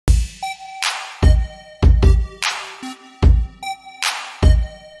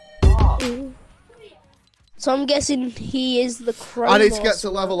So I'm guessing he is the Chrome. I need to get to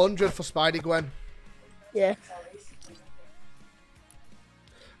level 100 for Spider-Gwen. Yeah.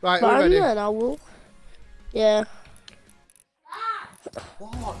 Right, we're ready. I will. Yeah.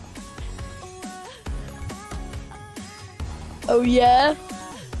 What? Oh yeah.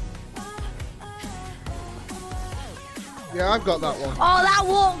 Yeah, I've got that one. Oh, that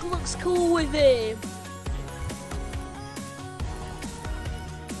walk looks cool with him.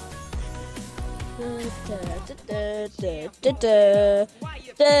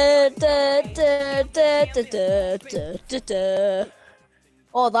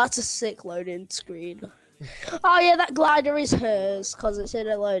 Oh, that's a sick loading screen. Oh yeah, that glider is hers because it's in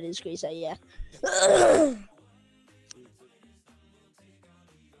a loading screen. So yeah.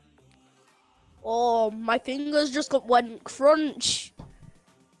 Oh, my fingers just went crunch.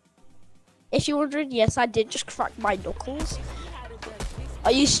 If you're wondering, yes, I did just crack my knuckles.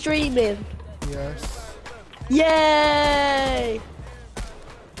 Are you streaming? Yes. Yay!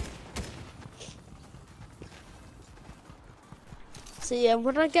 So yeah,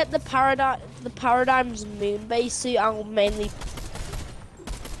 when I get the Paradigm's moon base suit, I'll mainly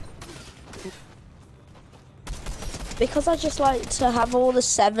because I just like to have all the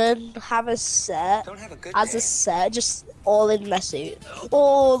 7 have a set as a set, just all in my suit.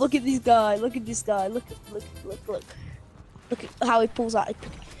 Oh, look at this guy! Look at this guy! Look! Look at how he pulls out.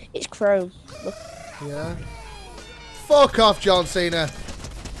 It's Chrome. Look. Yeah. Fuck off, John Cena.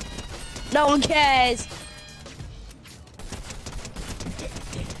 No one cares.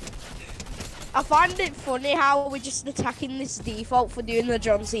 I find it funny how we're just attacking this default for doing the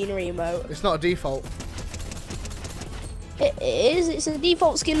John Cena emote. It's not a default. It is. It's a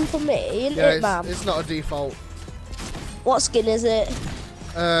default skin for me, isn't Yeah, it, man? it's not a default. What skin is it?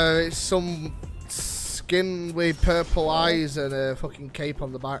 It's some skin with purple eyes and a fucking cape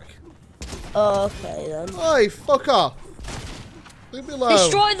on the back. Oh, okay then. Oi, fuck off. Leave me alone.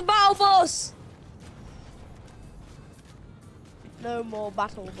 Destroy the battle bus! No more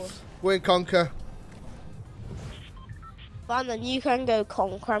battle bus. Win, conquer. Fine then, you can go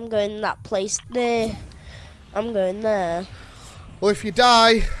conquer. I'm going that place there. I'm going there. Well, if you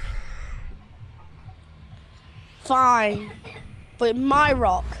die... Fine. But my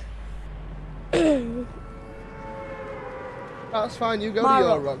rock. That's fine, you go My to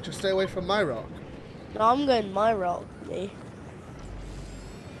your rock. rock. Just stay away from my rock. No, I'm going my rock, me.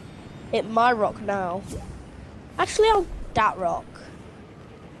 Hit my rock now. Actually, I'll that rock.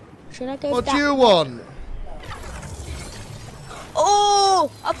 Should I go What that do you want? Oh!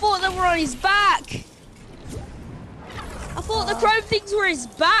 I thought they were on his back! I thought the chrome things were his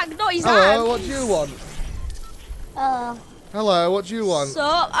back, not his Hello, hands. what do you want? Uh, Hello, what do you want? So,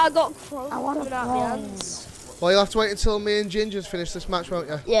 I got chrome I want coming a out my phone. hands. Well, you'll have to wait until me and Ginger's finish this match, won't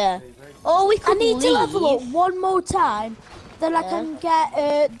you? Yeah. Oh, we I could need leave. to level up one more time. Then I Yeah. can get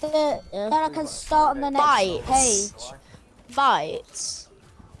then I can start on the next Bites. page. Bites.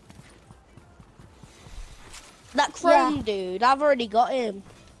 That chrome dude, I've already got him.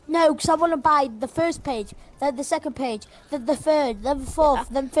 No, because I want to buy the first page, then the second page, then the third, then the fourth,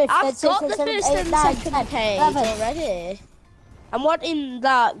 then fifth, then I've sixth, got then the seventh, first eighth, and nine, second 10, page 11. already. I'm wanting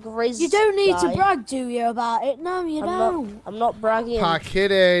that Grizz. You don't need guy. to brag, do you, about it? No, you don't. I'm not bragging. Pack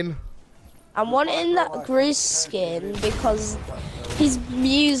it in. I'm wanting that Grizz skin because his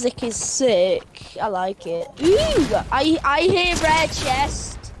music is sick. I like it. Ooh, I hear rare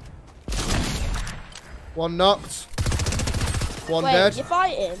chest. One knocked. One Wait, dead. you're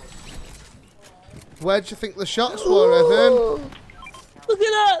fighting? Where do you think the shots were, Ethan? Ooh. Look at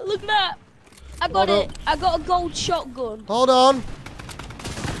that! Look at that! I got Hold it. up. I got a gold shotgun. Hold on.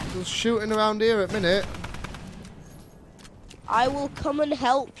 There's shooting around here at the minute. I will come and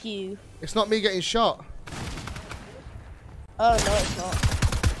help you. It's not me getting shot. Oh no, it's not.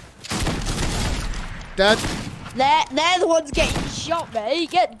 Dead. They're the ones getting shot, mate.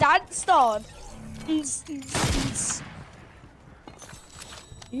 Get danced on.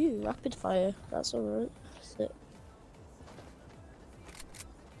 Ooh, rapid fire. That's alright. Sick.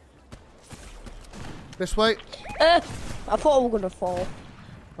 This way. I thought I was gonna fall.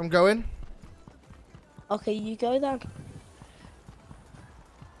 I'm going. Okay, you go then.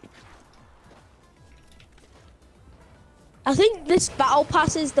 I think this battle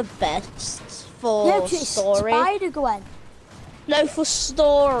pass is the best for Yeah, 'cause it's story. Spider-Gwen. No, for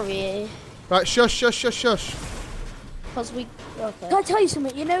story. Right, shush, shush, shush, shush. Because we. Okay. Can I tell you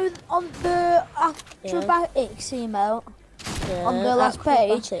something? You know, on the acrobatics emote, Yeah, on the last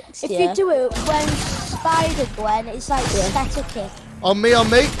page, acrobatics, if yeah. you do it when Spider-Gwen, it's like static kick. On me, on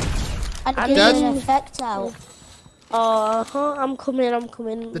me. And I'm it gives dead. an effect out. I'm coming.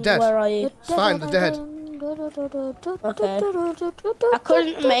 They're dead. Where are you? It's fine, they're dead. Okay. I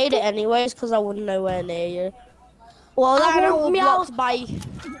couldn't have made it anyways because I wasn't nowhere near you. Well, that want all Meow- blocked by...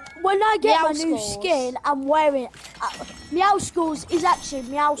 When I get my Meow new Skulls. skin, I'm wearing. Meow Skulls is actually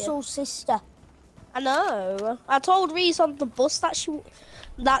Meow Soul's sister. I know. I told Reese on the bus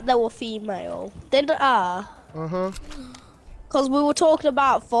that they were female. Didn't I? Uh-huh. Because we were talking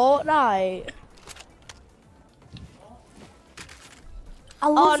about Fortnite. I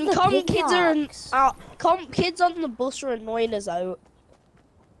love And the comp kids on the bus are annoying as out.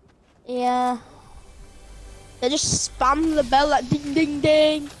 Yeah. They just spam the bell like ding ding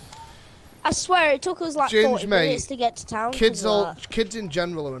ding. I swear it took us like Ginge, 40 mate, minutes to get to town. Kids 'cause of that. kids in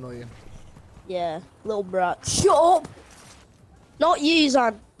general are annoying. Yeah, little brats. Shut up. Not you,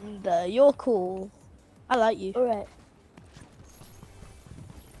 Xander. You're cool. I like you. Alright.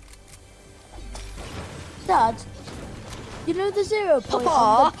 Dad, you know the 0 point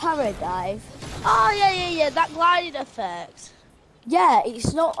on the Paradive? Oh yeah. That gliding effect. Yeah,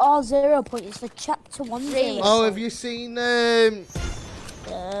 it's not our 0 point, it's the chapter 1 Really? 0. Oh, have you seen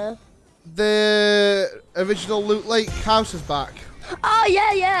Yeah. the original Loot Lake house is back? Oh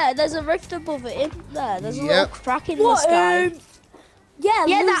yeah. There's a rift above it, isn't there? There's a little Yep. crack in the What? sky. Yeah,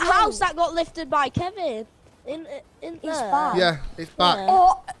 Yeah, Loot that Lake. house that got lifted by Kevin. In It's there. back. Yeah, it's back. Yeah.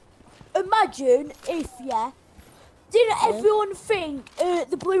 Or imagine if, didn't everyone think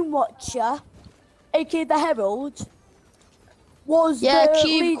the Bloom Watcher, aka the Herald, was Yeah, the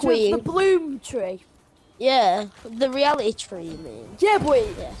Cube leader Queen. of the Bloom Tree? Yeah, the reality tree, you mean? Yeah, but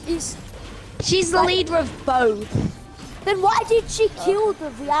Yeah. it's She's the leader of both. then why did she kill the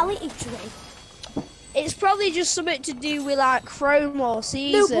reality tree? It's probably just something to do with like Chrome or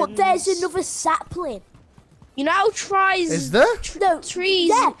Seasons. No, but there's another sapling. You know how tries Is there? No, trees.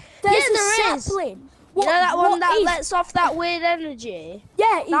 Yeah, there's there a is. sapling. You know that one what that is- lets off that weird energy?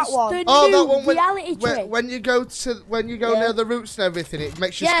 Yeah, that it's one. the Oh, new that one reality tree. when you go Yeah. near the roots and everything, it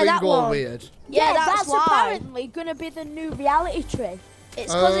makes your Yeah, screen that go all one. weird. Yeah, that's why. apparently gonna be the new reality tree.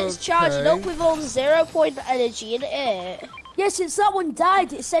 It's because it's charging up Okay. with all the 0 point energy in it. Yeah, since that one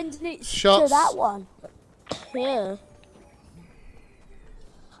died, it's sending it to Shots. that one. Yeah.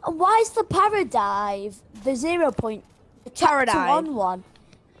 And why is the Paradive the 0 point? The chapter Paradive? 1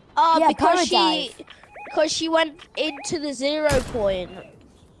 Oh, Yeah, because Paradive. she went into the 0 point.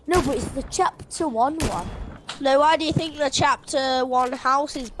 No, but it's the chapter 1. No, why do you think the chapter 1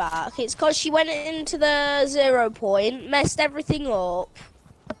 house is back? It's because she went into the 0 point, messed everything up.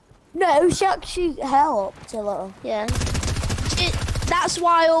 No, she actually helped a little. Yeah. That's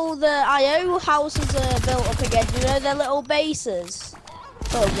why all the IO houses are built up again, you know, their little bases.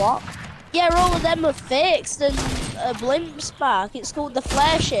 So what? Yeah, all of them are fixed and a blimp's back. It's called the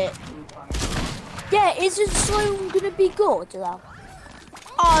flare ship. Yeah, isn't Sloan gonna be good though?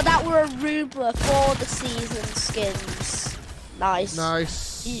 Oh, that were a Rubler for the season skins. Nice.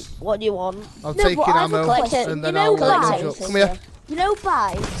 Nice. What do you want? I'll No, take but your I have a ammo question. and then You know I'll why? load you up. Come here. You know,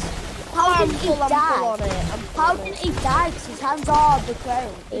 Vibes, how I'm did he full die? on it. How did he die? Because his hands are on the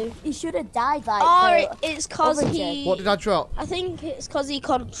ground. He should have died like It's cause Origin. he... What did I drop? I think it's cause he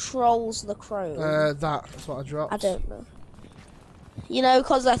controls the chrome. That's what I dropped. I don't know. You know,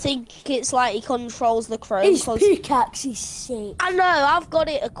 cause I think it's like he controls the chrome. his 'Cause- pickaxe is sick. I know, I've got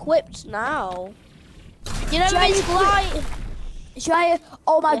it equipped now. You know Try his it. glide... Try it.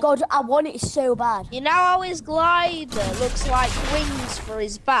 Oh my Yeah. god, I want it so bad. You know how his glider looks like wings for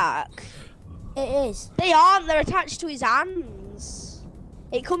his back? It is. They aren't, they're attached to his hands.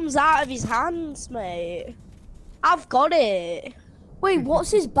 It comes out of his hands, mate. I've got it. Wait,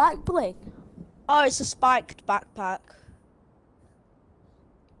 what's his back bling? Oh, it's a spiked backpack.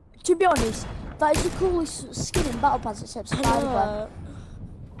 To be honest, that is the coolest skin in Battle Pass except Spider-Man.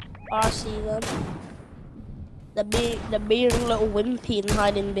 I see them. They're being little wimpy and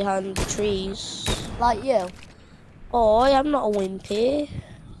hiding behind the trees. Like you. Oh, I'm not a wimpy.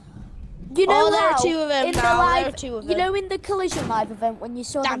 You know Oh, there are how two of them in the now, there live, are two of You them. know in the collision live event when you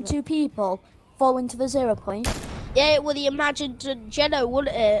saw Damn them it. 2 people fall into the 0 point? Yeah, it would the imagined Jeno,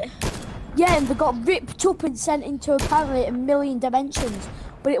 wouldn't it? Yeah, and they got ripped up and sent into apparently a million dimensions.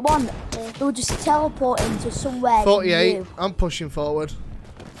 But it wasn't. They were just teleporting to somewhere 48. new. I'm pushing forward.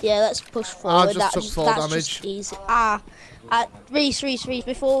 Yeah, let's push forward. just took full that's damage. Just easy. Reese,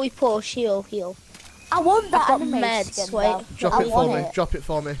 before we push, heal. I want that I've got anime meds, skin, wait. though. Drop I it for want me. it. Drop it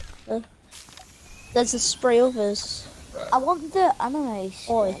for me. There's a spray others. I want the anime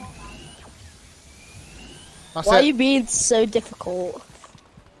skin. Oi. That's Why are it. you being so difficult?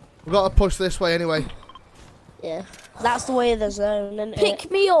 We've got to push this way anyway. Yeah. That's the way of the zone, isn't it?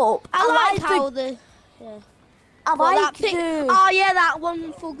 Pick me up. I like the- how the... Yeah. I What, like that pic- the. Oh yeah, that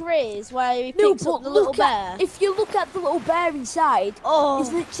one for Grizz where he No, picks but up the little look bear. at, if you look at the little bear inside, Oh,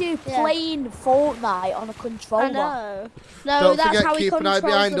 he's literally yeah. playing Fortnite on a controller. I know. No, Don't that's forget, how he keep an eye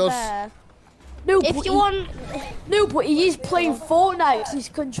controls behind the us. bear. No, If but you he, want, no, but he is playing Fortnite 'cause he's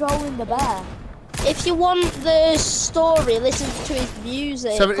controlling the bear. if you want the story, listen to his music.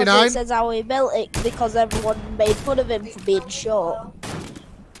 'Cause 79? it says how he built it because everyone made fun of him for being short.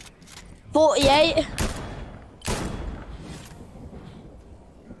 48.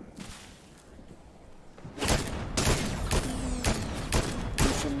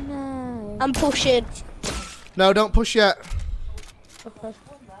 I'm pushing. No, don't push yet. Okay.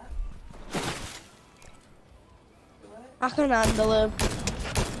 I can handle him.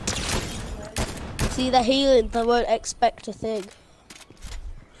 See, they're healing, they won't expect a thing.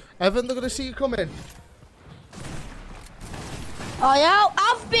 Evan, they're gonna see you coming. Oh yeah,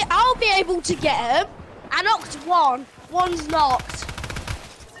 I'll be able to get him. I knocked one. One's knocked.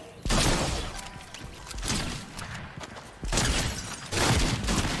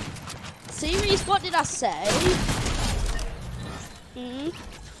 Serious? What did I say?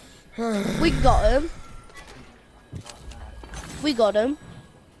 We got him. We got him.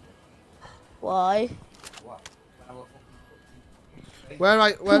 Why?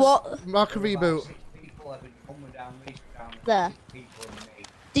 Where's What? Mark a reboot? There.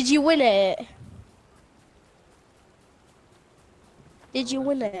 Did you win it? Did you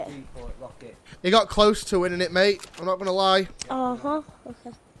win it? You got close to winning it, mate. I'm not gonna lie. Uh-huh.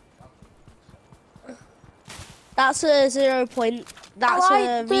 Okay. That's a 0 point. That's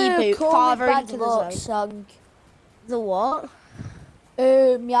a reboot farther into the zone. Song. The what?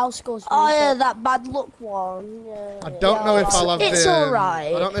 Meowscles. Oh yeah, that bad luck one. Yeah, I don't know if I'll have It's the.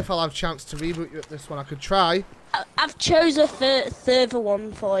 alright. I don't know if I'll have a chance to reboot you at this one. I could try. I've chose a further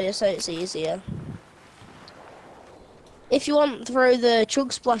one for you, so it's easier. If you want, throw the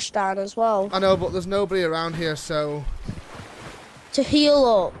chug splash down as well. I know, but there's nobody around here, so To heal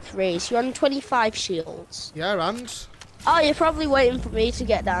up, Reese, you're on 25 shields. yeah, and Oh, you're probably waiting for me to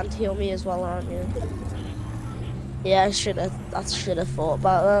get down to heal me as well, aren't you? Yeah, I should have thought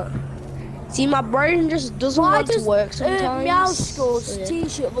about that. See, my brain just doesn't want to work sometimes. Meowscles So, yeah.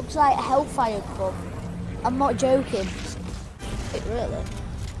 t-shirt looks like Hellfire Club. I'm not joking. It really?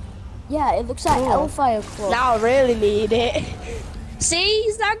 Yeah, it looks like Oh. Hellfire Club. Now I really need it. See,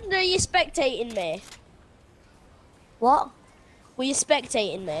 Xander, you're spectating me. What? Were you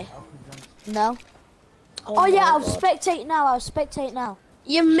spectating me? No. Oh my yeah, I'll God. spectate now. I'll spectate now.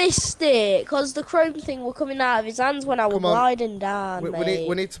 You missed it, because the chrome thing were coming out of his hands when I was Come on. gliding down,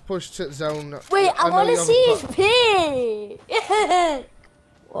 we need to push to zone. Wait, I know want to you see haven't his pig. I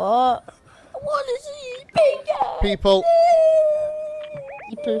What? want to see his pig. got- People,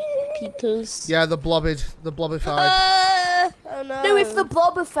 Peoples. yeah, the blobbified. Oh no. No, if the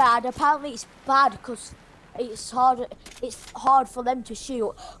blobber fad, apparently it's bad because it's hard for them to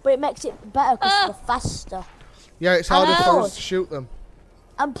shoot, but it makes it better because they're faster. Yeah, it's harder for know. us to shoot them.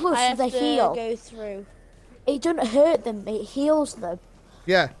 And plus, I have they to heal. go through. It doesn't hurt them; it heals them.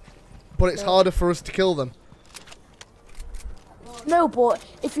 Yeah, but it's harder for us to kill them. No, but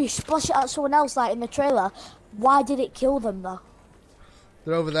if you splash it at someone else, like in the trailer, why did it kill them though?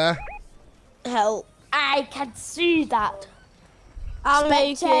 They're over there. Help. I can see that. I'll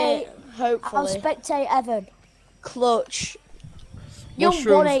make Spectate. it, hopefully. I'll spectate Evan. Clutch. Young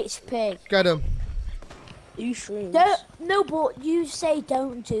Mushrooms. 1 HP. Get him. You shrooms. No, but you say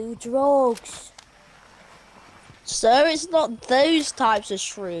don't do drugs. So it's not those types of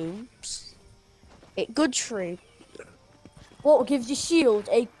shrooms. Good shroom. What gives you shield,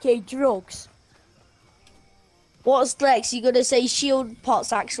 aka drugs? What's next? You gonna say shield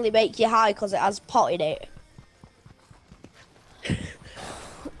pots actually make you high because it has pot in it?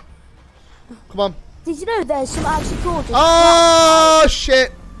 Come on. Did you know there's some actually called? Oh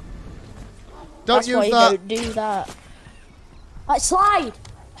shit! Don't That's why use you that. don't do that. Like slide.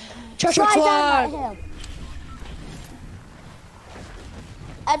 Slide down that hill.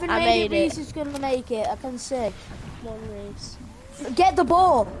 Evan I made it. made Reese is gonna make it. I can see. One race. Get the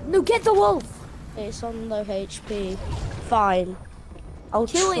ball. No, get the wolf. It's on low HP. Fine. I'll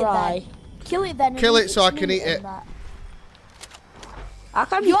Kill try. it then. Kill it then. and Kill eat it so I its can meat eat it. and that. I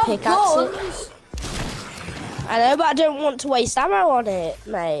can You have pickaxe it. guns. I know, but I don't want to waste ammo on it,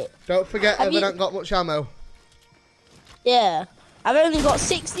 mate. Don't forget, Have Evan you- hasn't got much ammo. Yeah. I've only got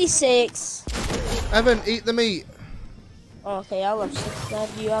 66. Evan, eat the meat. Okay, I'll have 6 then.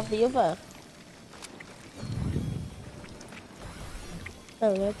 You have the other.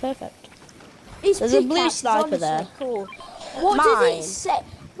 Oh, no, perfect. His There's a blue pickaxe is sniper honestly there. Cool. What did Mine. it say?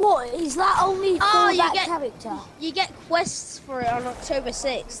 What is that only for Oh, you that get- character? You get quests for it on October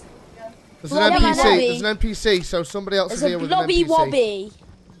 6th. There's an Blobby NPC. Wobby. There's an NPC. So somebody else There's is here a with an blobby NPC. wobby.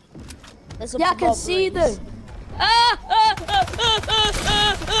 There's a Yeah, I can see blobberies. them.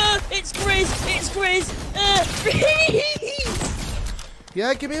 It's Grizz! It's Grizz! Freeze!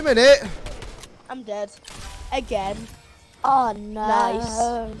 Yeah, give me a minute. I'm dead. Again. Oh no! Nice.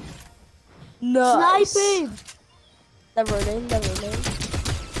 Nice. Sniping! They're running, they're running.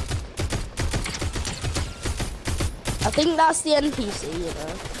 I think that's the NPC, you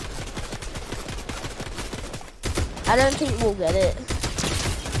know. I don't think we'll get it.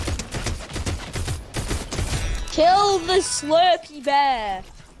 Kill the Slurpy Bear!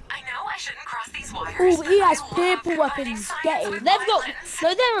 I know I shouldn't cross these wires. Oh, he has but I love purple combining weapons. science Get him. with They've got, violence.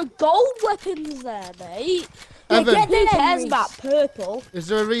 no, there are gold weapons there, mate. Evan, get Who them, cares Reese. about purple? is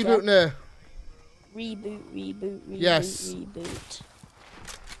there a reboot now? Reboot, reboot, reboot, Yes. reboot.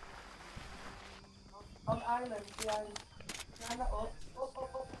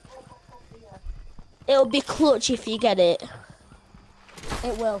 It'll be clutch if you get it.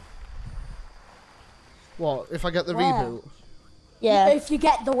 It will. What? If I get the Where? reboot? Yeah. If you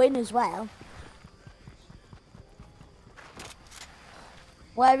get the win as well.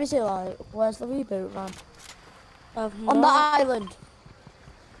 Where is it like? Where's the reboot man? On the island.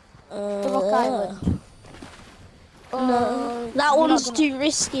 The rock island. No, that you're one's not too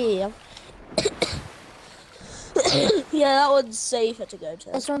risky. Yeah, that one's safer to go to.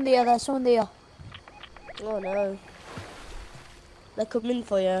 There's one there, there's one there. Oh no. They're coming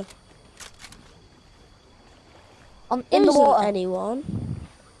for you. In There the isn't water. anyone.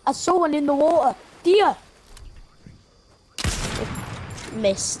 I saw one in the water. Deer.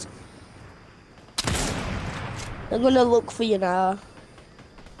 Missed. They're gonna look for you now.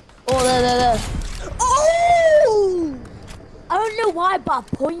 Oh, there. Oh! I don't know why, but I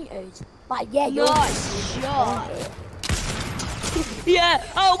pointed. Like, yeah, you're Nice shot. Yeah,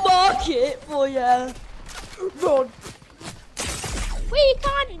 I'll mark it for you. Run. We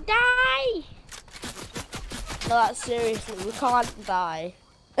can't die. No, that's seriously, we can't die.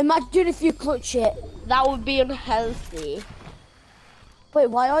 Imagine if you clutch it. That would be unhealthy. Wait,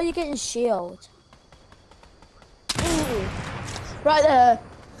 why are you getting shield? Ooh. Right there.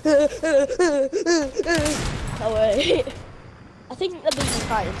 Oh wait. I think they're busy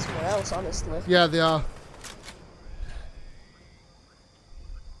fighting someone else, honestly. Yeah, they are.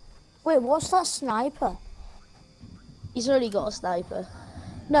 Wait, what's that sniper? He's already got a sniper.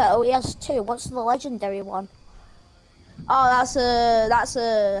 No, he has two. What's the legendary one? Oh, that's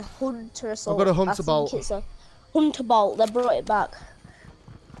a hunter assault. got a hunter I think bolt. It's a hunter bolt. They brought it back.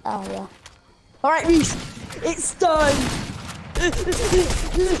 Oh, yeah. All right, Reese, it's time.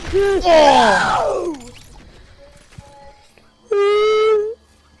 Oh!